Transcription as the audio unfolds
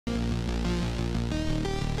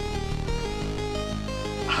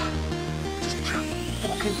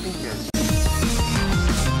fucking fingers.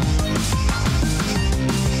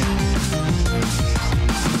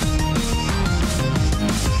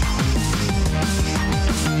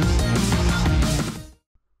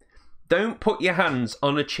 Don't put your hands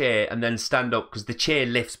on a chair and then stand up, because the chair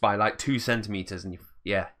lifts by like 2 centimeters, and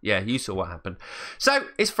yeah, you saw what happened. So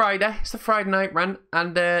it's Friday, it's the Friday night rant,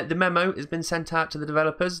 and the memo has been sent out to the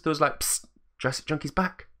developers. There was like, psst, Jurassic Junkie's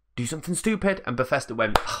back, do something stupid, and Bethesda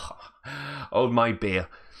went, oh, hold my beer.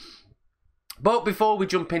 But before we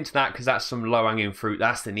jump into that, because that's some low-hanging fruit,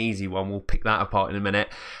 that's an easy one, we'll pick that apart in a minute.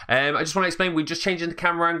 I just want to explain, we're just changing the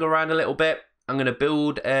camera angle around a little bit. I'm going to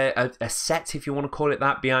build a set, if you want to call it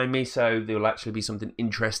that, behind me, so there will actually be something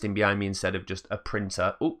interesting behind me instead of just a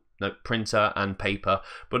printer. Oh, no, printer and paper.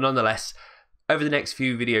 But nonetheless, over the next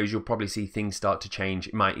few videos, you'll probably see things start to change.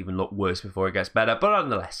 It might even look worse before it gets better, but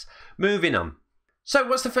nonetheless, moving on. So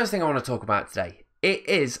what's the first thing I want to talk about today? It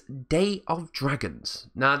is Day of Dragons.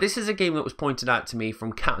 Now, this is a game that was pointed out to me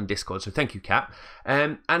from Kat on Discord, so thank you, Kat.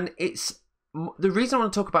 And it's... The reason I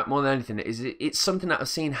want to talk about more than anything is it's something that I've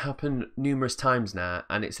seen happen numerous times now,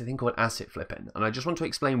 and it's a thing called asset flipping. And I just want to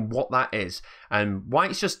explain what that is and why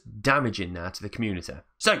it's just damaging now to the community.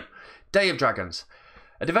 So, Day of Dragons.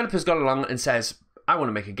 A developer's got along and says, I want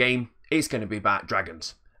to make a game, it's going to be about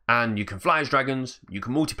dragons. And you can fly as dragons, you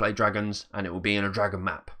can multiplayer dragons, and it will be in a dragon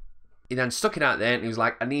map. He then stuck it out there and he was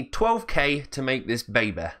like, I need 12k to make this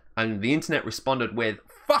baby. And the internet responded with,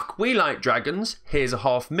 fuck, we like dragons, here's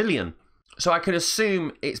 $500,000. So I can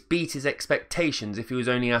assume it's beat his expectations if he was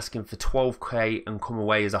only asking for 12k and come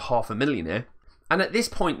away as a $500,000. And at this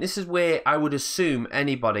point, this is where I would assume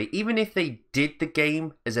anybody, even if they did the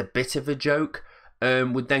game as a bit of a joke,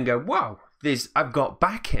 would then go, wow, I've got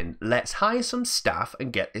backing, let's hire some staff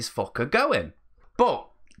and get this fucker going. But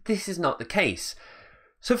this is not the case.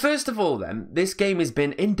 So first of all then, this game has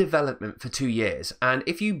been in development for 2 years, and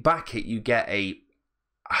if you back it, you get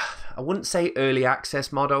I wouldn't say early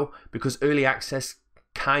access model, because early access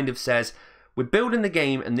kind of says we're building the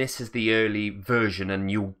game and this is the early version and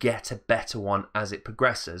you'll get a better one as it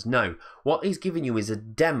progresses. No, what he's giving you is a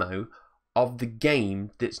demo of the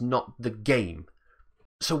game that's not the game.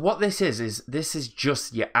 So what this is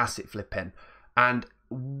just your asset flipping. And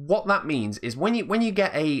what that means is when you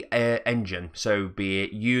get a engine, so be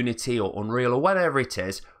it Unity or Unreal or whatever it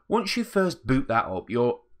is, once you first boot that up,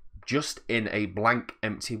 you're just in a blank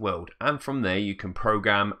empty world, and from there you can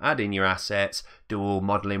program, add in your assets, do all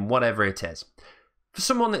modeling, whatever it is. For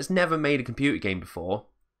someone that's never made a computer game before,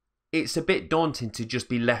 it's a bit daunting to just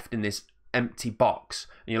be left in this empty box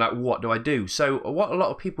and you're like, what do I do? So what a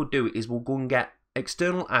lot of people do is we'll go and get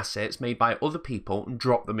external assets made by other people and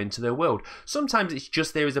drop them into their world. Sometimes it's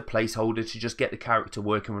just there as a placeholder to just get the character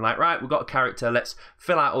working. We're like, right, we've got a character, let's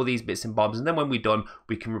fill out all these bits and bobs, and then when we're done,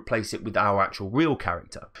 we can replace it with our actual real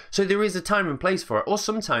character. So there is a time and place for it. Or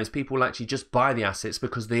sometimes people will actually just buy the assets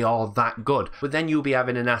because they are that good. But then you'll be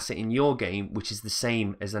having an asset in your game which is the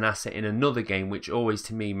same as an asset in another game, which always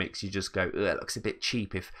to me makes you just go, it looks a bit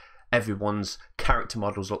cheap if everyone's character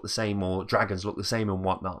models look the same or dragons look the same and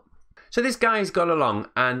whatnot. So this guy's gone along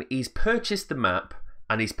and he's purchased the map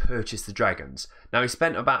and he's purchased the dragons. Now he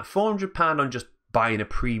spent about £400 on just buying a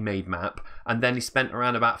pre-made map, and then he spent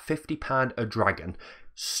around about £50 a dragon,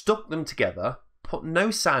 stuck them together, put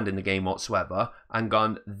no sound in the game whatsoever, and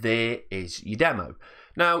gone, there is your demo.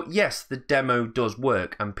 Now, yes, the demo does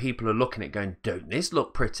work and people are looking at it going, don't this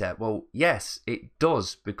look pretty? Well, yes, it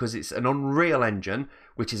does, because it's an Unreal engine,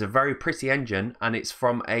 which is a very pretty engine, and it's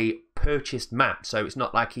from a purchased map, so it's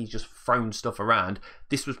not like he's just thrown stuff around.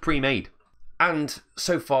 This was pre-made. And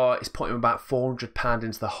so far, it's put him about £400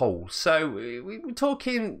 into the hole. So we're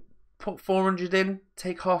talking, put 400 in,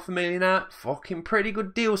 take $500,000 out. Fucking pretty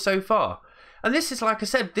good deal so far. And this is, like I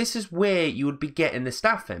said, this is where you would be getting the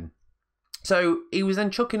staff in. So he was then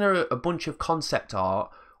chucking a bunch of concept art,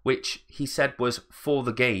 which he said was for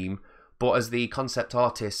the game, but as the concept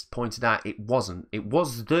artist pointed out, it wasn't. It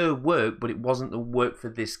was the work, but it wasn't the work for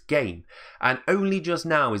this game. And only just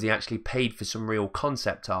now is he actually paid for some real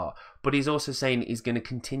concept art, but he's also saying he's going to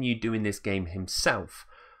continue doing this game himself.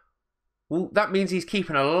 Well, that means he's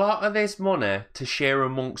keeping a lot of this money to share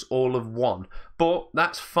amongst all of one, but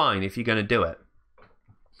that's fine if you're going to do it.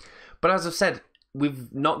 But as I've said, we're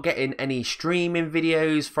not getting any streaming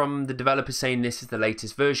videos from the developers saying this is the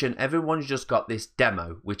latest version. Everyone's just got this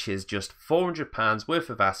demo, which is just £400 worth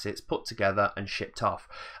of assets put together and shipped off.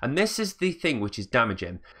 And this is the thing which is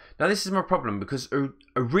damaging. Now, this is my problem because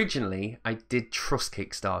originally I did trust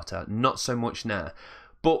Kickstarter, not so much now.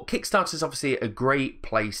 But Kickstarter is obviously a great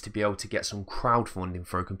place to be able to get some crowdfunding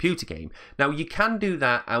for a computer game. Now, you can do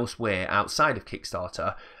that elsewhere outside of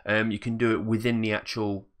Kickstarter. You can do it within the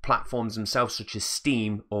actual platforms themselves, such as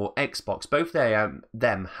Steam or Xbox. Both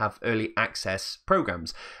them have early access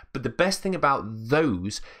programs. But the best thing about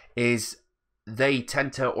those is they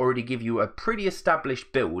tend to already give you a pretty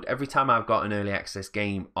established build. Every time I've got an early access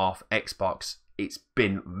game off Xbox, it's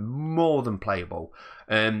been more than playable,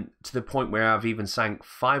 to the point where I've even sank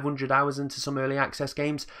 500 hours into some early access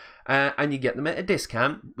games, and you get them at a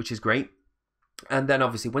discount, which is great. And then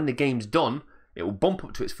obviously when the game's done, it will bump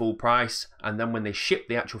up to its full price, and then when they ship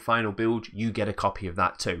the actual final build, you get a copy of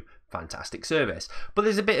that too. Fantastic service. But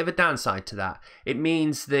there's a bit of a downside to that. It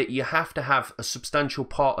means that you have to have a substantial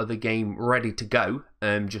part of the game ready to go,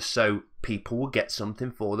 just so people will get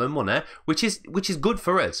something for their money, which is good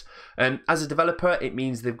for us. As a developer, it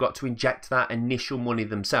means they've got to inject that initial money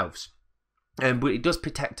themselves. But it does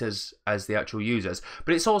protect us as the actual users.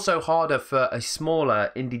 But it's also harder for a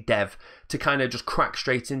smaller indie dev to kind of just crack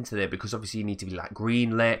straight into there, because obviously you need to be like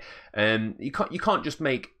greenlit. You can't just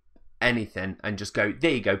make anything and just go, there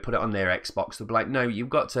you go, put it on their Xbox. They'll be like, no, you've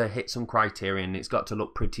got to hit some criteria and it's got to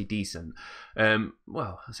look pretty decent.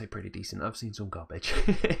 Well, I say pretty decent, I've seen some garbage.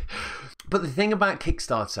 But the thing about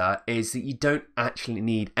Kickstarter is that you don't actually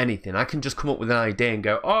need anything. I can just come up with an idea and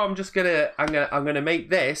go, oh, I'm gonna make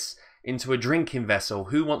this into a drinking vessel.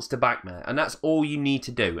 Who wants to back me? And that's all you need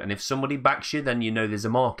to do. And if somebody backs you, then you know there's a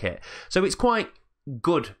market. So it's quite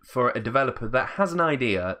good for a developer that has an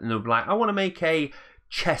idea and they'll be like, I want to make a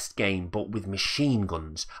chess game but with machine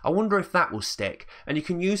guns. I wonder if that will stick. And you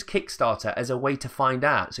can use Kickstarter as a way to find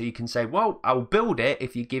out. So you can say, well, I'll build it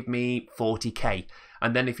if you give me 40k,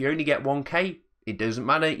 and then if you only get 1k, it doesn't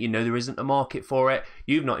matter. You know there isn't a market for it.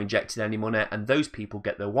 You've not injected any money, and those people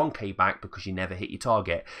get their 1k back because you never hit your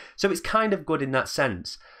target. So it's kind of good in that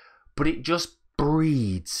sense, but it just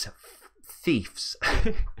breeds thieves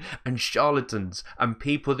and charlatans and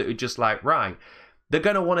people that are just like, right, they're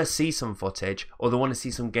going to want to see some footage, or they want to see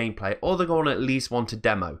some gameplay, or they're going to at least want a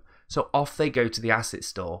demo. So off they go to the asset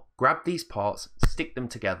store, grab these parts, stick them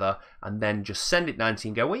together, and then just send it down to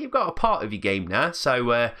you and go, well, you've got a part of your game now,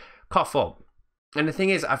 so cough up. And the thing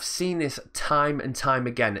is, I've seen this time and time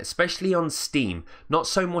again, especially on Steam. Not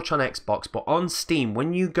so much on Xbox, but on Steam,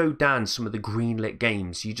 when you go down some of the greenlit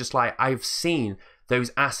games, you just like, I've seen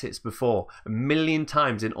those assets before a million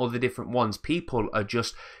times in other different ones. People are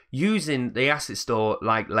just using the asset store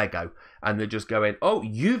like Lego, and they're just going, oh,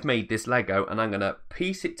 you've made this Lego and I'm going to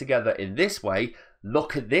piece it together in this way.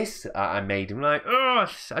 Look at this I made. I'm like,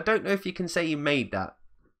 oh, I don't know if you can say you made that.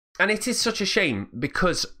 And it is such a shame,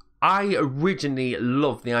 because I originally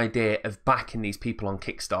loved the idea of backing these people on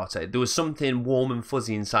Kickstarter. There was something warm and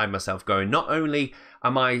fuzzy inside myself going, not only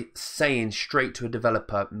am I saying straight to a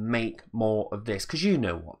developer, make more of this, because you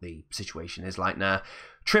know what the situation is like now.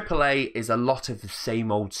 AAA is a lot of the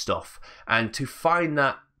same old stuff, and to find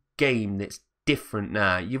that game that's different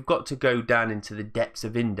now, you've got to go down into the depths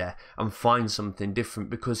of indie and find something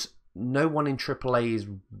different, because no one in AAA is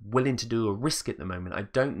willing to do a risk at the moment. I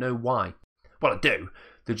don't know why. Well, I do.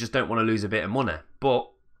 They just don't want to lose a bit of money. But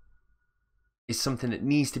it's something that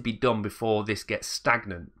needs to be done before this gets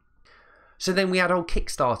stagnant. So then we had old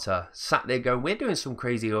Kickstarter sat there going, we're doing some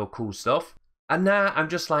crazy old cool stuff. And now I'm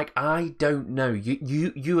just like, I don't know.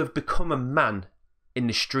 You have become a man in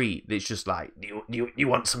the street that's just like, you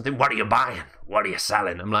want something? What are you buying? What are you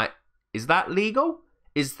selling? I'm like, is that legal?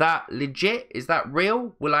 Is that legit? Is that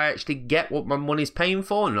real? Will I actually get what my money's paying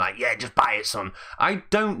for? And like, yeah, just buy it, son. I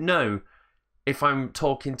don't know if I'm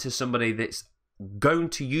talking to somebody that's going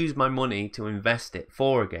to use my money to invest it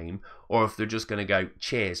for a game, or if they're just going to go,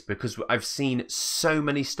 cheers, because I've seen so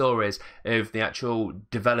many stories of the actual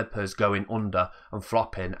developers going under and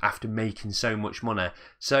flopping after making so much money.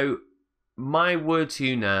 So my word to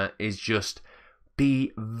you now is just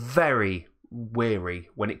be very wary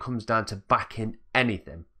when it comes down to backing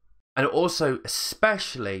anything. And also,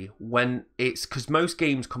 especially when it's, because most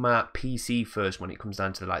games come out PC first when it comes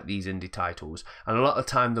down to like these indie titles, and a lot of the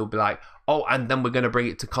time they'll be like, oh, and then we're going to bring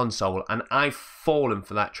it to console. And I've fallen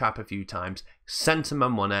for that trap a few times, sent them my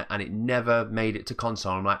money, and it never made it to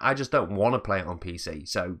console. I'm like, I just don't want to play it on PC,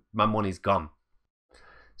 so my money's gone.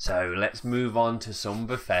 So let's move on to some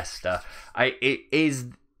Bethesda.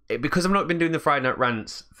 Because I've not been doing the Friday Night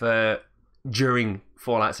Rants during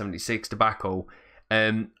Fallout 76 debacle,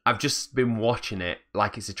 I've just been watching it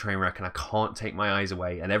like it's a train wreck, and I can't take my eyes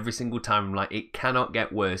away. And every single time I'm like, it cannot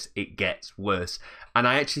get worse. It gets worse. And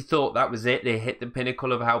I actually thought that was it. They hit the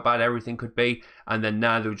pinnacle of how bad everything could be. And then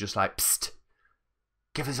now they're just like, psst,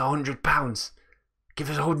 give us £100. Give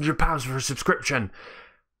us £100 for a subscription.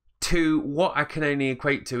 to what I can only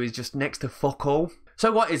equate to is just next to fuck all.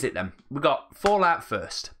 So what is it then? We got Fallout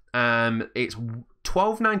first. It's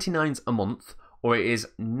 $12.99 a month, or it is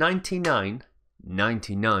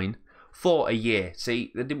 $99.99 for a year.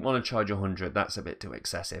 See, they didn't want to charge $100. That's a bit too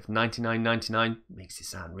excessive. $99.99 makes it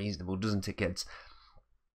sound reasonable, doesn't it, kids?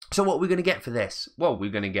 So what are we going to get for this? Well,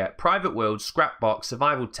 we're going to get Private World, Scrapbox,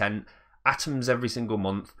 Survival Tent, Atoms every single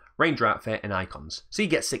month, Ranger Outfit, and Icons. So you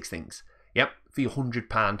get 6 things. Yep, for your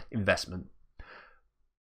 £100 investment.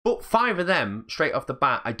 But 5 of them, straight off the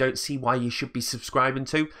bat, I don't see why you should be subscribing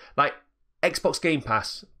to. Like, Xbox Game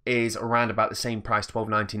Pass is around about the same price,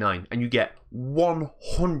 $12.99, and you get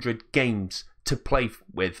 100 games to play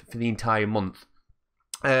with for the entire month.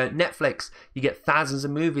 Netflix, you get thousands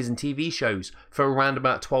of movies and TV shows for around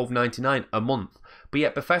about $12.99 a month. But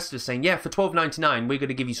yet Bethesda's saying, yeah, for $12.99, we're going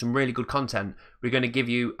to give you some really good content. We're going to give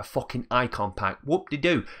you a fucking icon pack.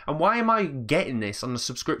 Whoop-de-doo. And why am I getting this on a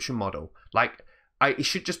subscription model? Like, it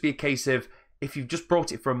should just be a case of, if you've just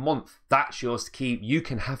brought it for a month, that's yours to keep. You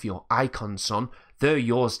can have your icons, son. They're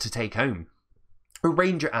yours to take home. A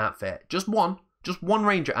Ranger outfit. Just one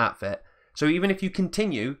Ranger outfit. So even if you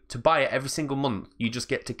continue to buy it every single month, you just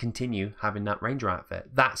get to continue having that Ranger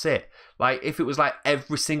outfit. That's it. Like, if it was like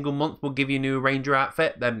every single month we'll give you a new Ranger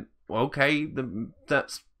outfit, then okay,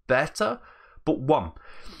 that's better. But one.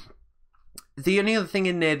 The only other thing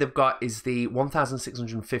in there they've got is the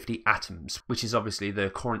 1,650 atoms, which is obviously the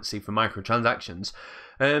currency for microtransactions.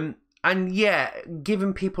 And yeah,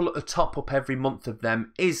 giving people a top up every month of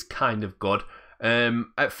them is kind of good.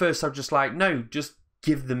 At first I was just like, no, just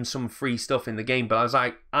give them some free stuff in the game. But I was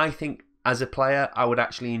like, I think as a player, I would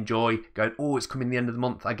actually enjoy going, oh, it's coming the end of the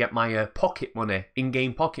month. I get my pocket money,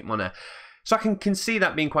 in-game pocket money. So I can see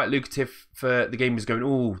that being quite lucrative for the gamers going,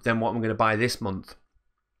 oh, then what am I going to buy this month?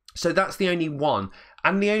 So that's the only one.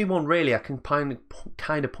 And the only one really I can kind of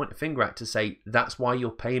point a finger at to say that's why you're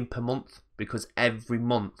paying per month. Because every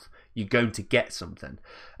month you're going to get something.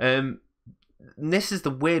 And this is the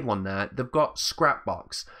weird one there. They've got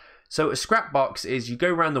Scrapbox. So a scrap box is you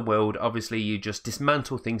go around the world, obviously you just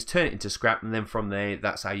dismantle things, turn it into scrap, and then from there,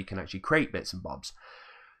 that's how you can actually create bits and bobs.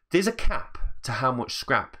 There's a cap to how much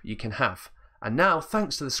scrap you can have. And now,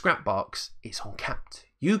 thanks to the scrap box, it's uncapped.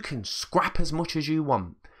 You can scrap as much as you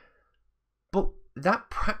want. But that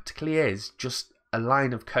practically is just a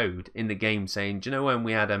line of code in the game saying, do you know when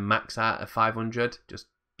we had a max out of 500? Just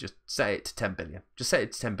set it to 10 billion. Just set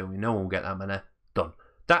it to 10 billion. No one will get that money. Done.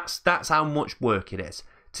 That's how much work it is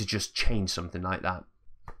to just change something like that.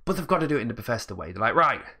 But they've got to do it in the Bethesda way. They're like,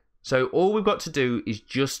 right, so all we've got to do is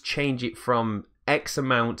just change it from X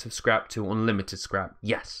amount of scrap to unlimited scrap.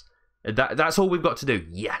 Yes. That's all we've got to do.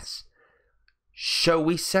 Yes. Shall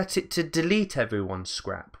we set it to delete everyone's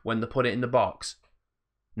scrap when they put it in the box?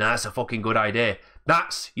 Nah, that's a fucking good idea.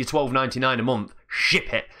 That's your $12.99 a month.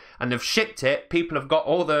 Ship it. And they've shipped it. People have got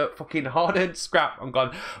all the fucking hard-earned scrap and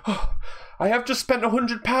gone, oh, I have just spent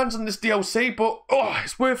 £100 on this DLC, but oh,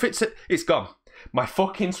 it's worth it. It's gone. My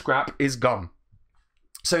fucking scrap is gone.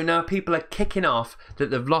 So now people are kicking off that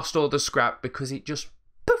they've lost all the scrap because it just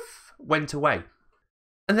poof went away.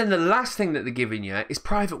 And then the last thing that they're giving you is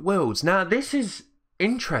private worlds. Now this is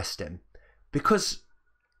interesting because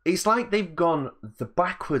it's like they've gone the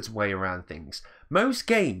backwards way around things. Most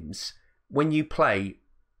games, when you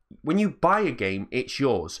buy a game, it's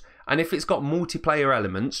yours. And if it's got multiplayer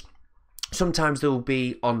elements, sometimes they'll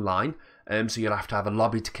be online, so you'll have to have a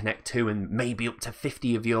lobby to connect to, and maybe up to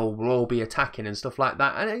 50 of you will all be attacking and stuff like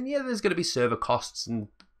that. And yeah, there's going to be server costs and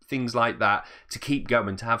things like that to keep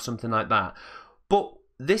going, to have something like that. But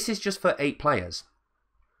this is just for 8 players.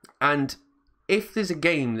 And if there's a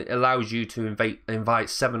game that allows you to invite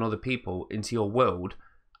 7 other people into your world,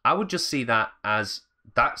 I would just see that as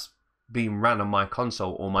that's being ran on my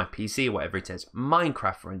console or my PC or whatever it is.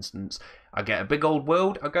 Minecraft, for instance, I get a big old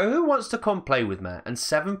world, I go, who wants to come play with me? And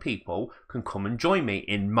 7 people can come and join me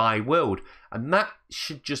in my world. And that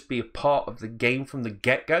should just be a part of the game from the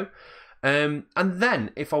get-go. And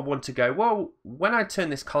then if I want to go, well, when I turn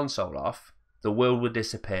this console off, the world will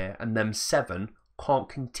disappear and them 7 can't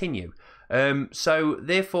continue. So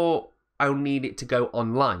therefore, I'll need it to go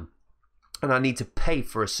online. And I need to pay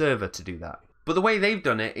for a server to do that. But the way they've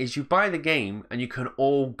done it is you buy the game and you can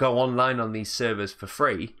all go online on these servers for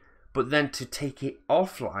free. But then to take it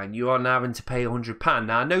offline, you are now having to pay £100.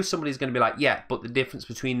 Now, I know somebody's going to be like, yeah, but the difference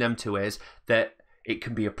between them two is that it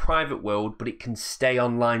can be a private world, but it can stay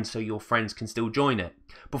online so your friends can still join it.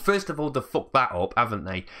 But first of all, they've fucked that up, haven't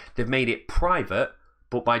they? They've made it private,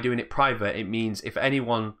 but by doing it private, it means if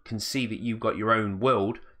anyone can see that you've got your own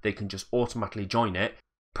world, they can just automatically join it.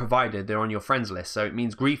 provided they're on your friends list. So it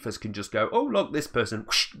means griefers can just go, oh, look, this person,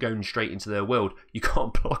 whoosh, going straight into their world. You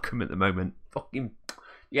can't block them at the moment. Fucking,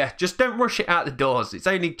 yeah, just don't rush it out the doors. It's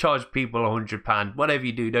only charged people £100. Whatever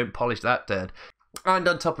you do, don't polish that turd. And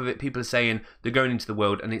on top of it, people are saying they're going into the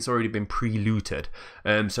world and it's already been pre-looted.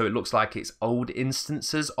 So it looks like it's old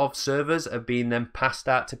instances of servers are being then passed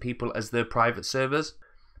out to people as their private servers.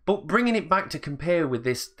 But bringing it back to compare with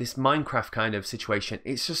this Minecraft kind of situation,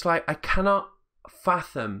 it's just like, I cannot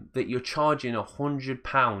fathom that you're charging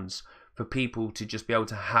 £100 for people to just be able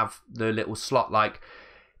to have the little slot. Like,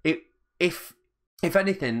 if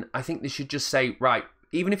anything, I think they should just say, right,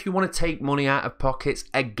 even if you want to take money out of pockets,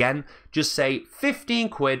 again, just say 15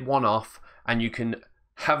 quid one off and you can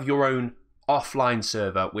have your own offline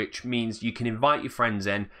server, which means you can invite your friends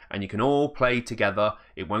in and you can all play together.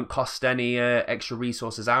 It won't cost any extra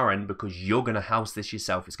resources our end because you're going to house this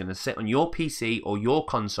yourself. It's going to sit on your PC or your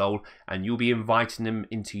console and you'll be inviting them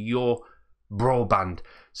into your broadband.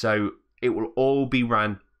 So it will all be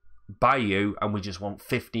ran by you and we just want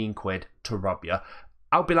 15 quid to rob you.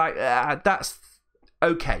 I'll be like, that's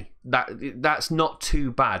okay, that's not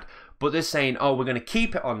too bad. But they're saying, oh, we're going to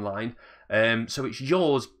keep it online, so it's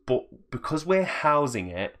yours, but because we're housing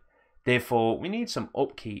it, therefore we need some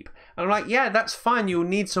upkeep. And I'm like, yeah, that's fine, you'll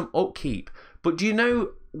need some upkeep. But do you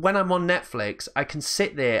know, when I'm on Netflix, I can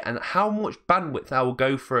sit there and how much bandwidth I will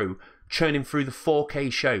go through churning through the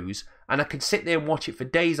 4K shows, and I could sit there and watch it for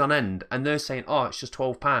days on end, and they're saying, oh, it's just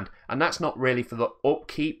 £12. And that's not really for the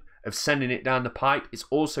upkeep of sending it down the pipe. It's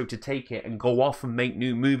also to take it and go off and make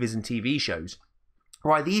new movies and TV shows.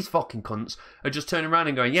 Right, these fucking cunts are just turning around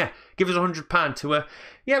and going, yeah, give us £100 to,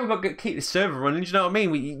 yeah, we've got to keep this server running, do you know what I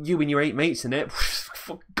mean? You and your 8 mates in it,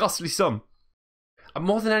 ghastly sum. And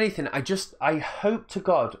more than anything, I hope to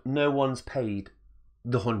God no one's paid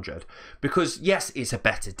the 100, because yes, it's a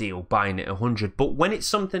better deal buying it 100, but when it's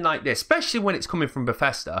something like this, especially when it's coming from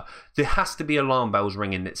Bethesda, there has to be alarm bells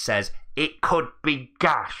ringing that says it could be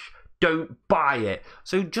gash, don't buy it.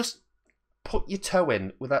 So just put your toe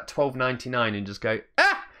in with that $12.99 and just go,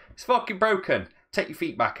 it's fucking broken, take your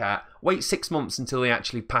feet back out, wait 6 months until they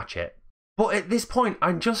actually patch it. But at this point,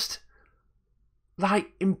 I'm just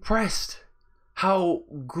like impressed how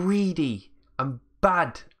greedy and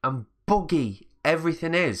bad and buggy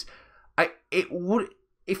everything is. It would,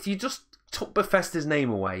 if you just took Bethesda's name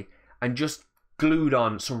away and just glued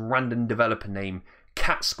on some random developer name,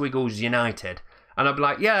 Cat Squiggles United, and I'd be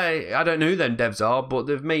like, yeah, I don't know who them devs are, but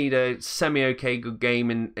they've made a semi-okay good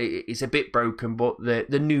game and it's a bit broken, but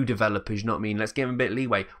the new developers, you know what I mean? Let's give them a bit of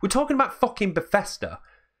leeway. We're talking about fucking Bethesda.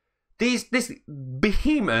 This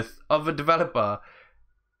behemoth of a developer,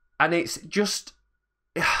 and it's just,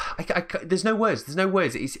 there's no words. There's no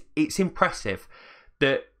words. It's impressive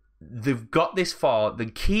that they've got this far. They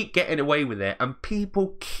keep getting away with it, and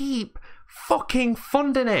people keep fucking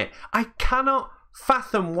funding it. I cannot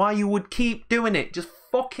fathom why you would keep doing it. Just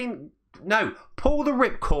fucking no. Pull the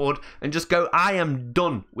ripcord and just go, I am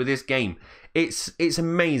done with this game. It's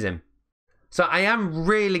amazing. So I am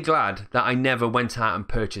really glad that I never went out and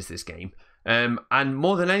purchased this game. And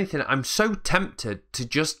more than anything, I'm so tempted to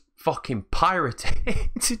just fucking pirate it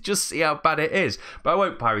to just see how bad it is. But I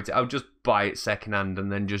won't pirate it. I'll just buy it secondhand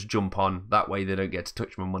and then just jump on. That way they don't get to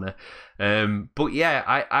touch my money. But yeah,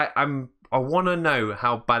 I want to know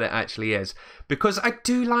how bad it actually is, because I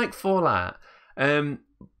do like Fallout.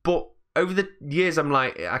 But over the years, I'm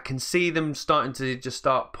like, I can see them starting to just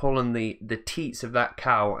start pulling the teats of that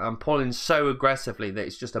cow and pulling so aggressively that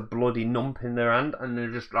it's just a bloody nump in their hand, and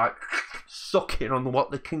they're just like sucking on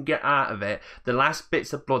what they can get out of it. The last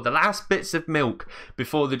bits of blood, the last bits of milk,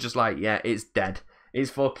 before they're just like, yeah, it's dead.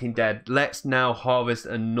 It's fucking dead. Let's now harvest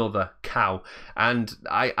another cow. And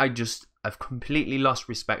I've completely lost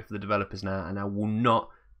respect for the developers now, and I will not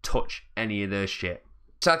touch any of their shit.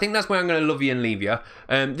 So I think that's where I'm going to love you and leave you.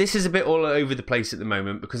 This is a bit all over the place at the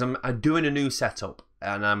moment because I'm doing a new setup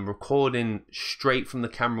and I'm recording straight from the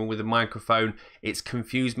camera with a microphone. It's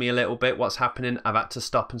confused me a little bit what's happening. I've had to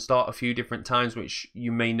stop and start a few different times, which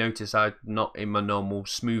you may notice I'm not in my normal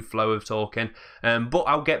smooth flow of talking. But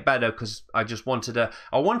I'll get better because I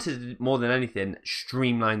wanted more than anything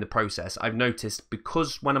streamline the process. I've noticed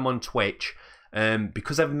because when I'm on Twitch,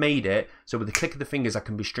 because I've made it so with the click of the fingers I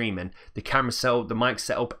can be streaming, the camera set up, the mic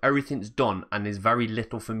set up, everything's done, and there's very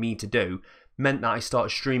little for me to do, meant that I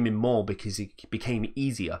started streaming more because it became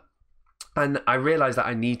easier. And I realized that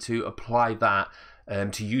I need to apply that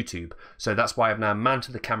to YouTube. So that's why I've now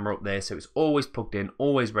mounted the camera up there, so it's always plugged in,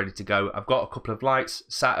 always ready to go. I've got a couple of lights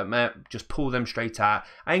sat at me, just pull them straight out.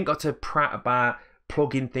 I ain't got to prat about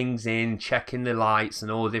plugging things in, checking the lights and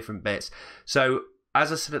all the different bits. So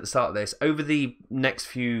as I said at the start of this, over the next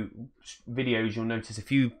few videos, you'll notice a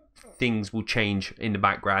few things will change in the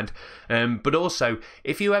background. But also,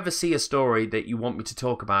 if you ever see a story that you want me to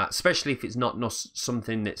talk about, especially if it's not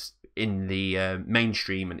something that's in the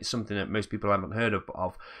mainstream and it's something that most people haven't heard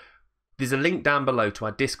of, there's a link down below to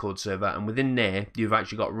our Discord server, and within there, you've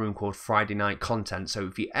actually got a room called Friday Night Content. So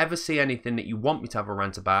if you ever see anything that you want me to have a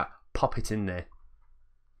rant about, pop it in there.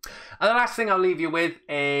 And the last thing I'll leave you with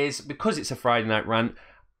is, because it's a Friday night rant,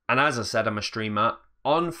 and as I said, I'm a streamer,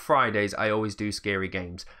 on Fridays I always do scary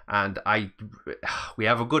games, and we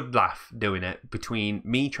have a good laugh doing it, between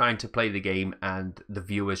me trying to play the game and the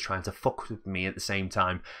viewers trying to fuck with me at the same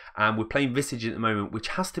time. And we're playing Visage at the moment, which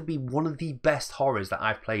has to be one of the best horrors that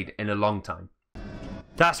I've played in a long time.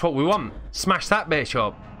 That's what we want. Smash that bitch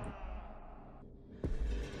up.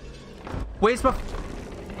 Where's my...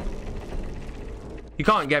 You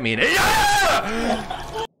can't get me in it.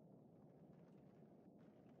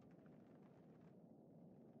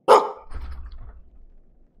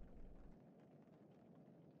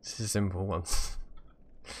 This is simple ones.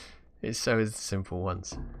 It's so simple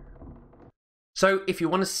ones. So if you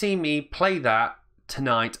want to see me play that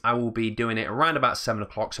tonight, I will be doing it around about 7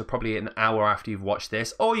 o'clock, so probably an hour after you've watched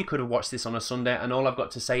this. Or you could have watched this on a Sunday, and all I've got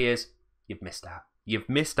to say is, you've missed out. You've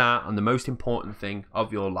missed out on the most important thing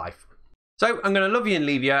of your life. So I'm going to love you and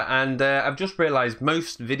leave you, and I've just realised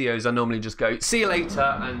most videos I normally just go, see you later,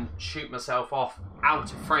 and shoot myself off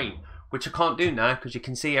out of frame, which I can't do now because you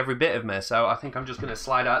can see every bit of me. So I think I'm just going to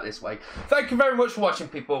slide out this way. Thank you very much for watching,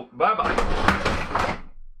 people. Bye-bye.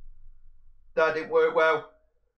 That didn't work well.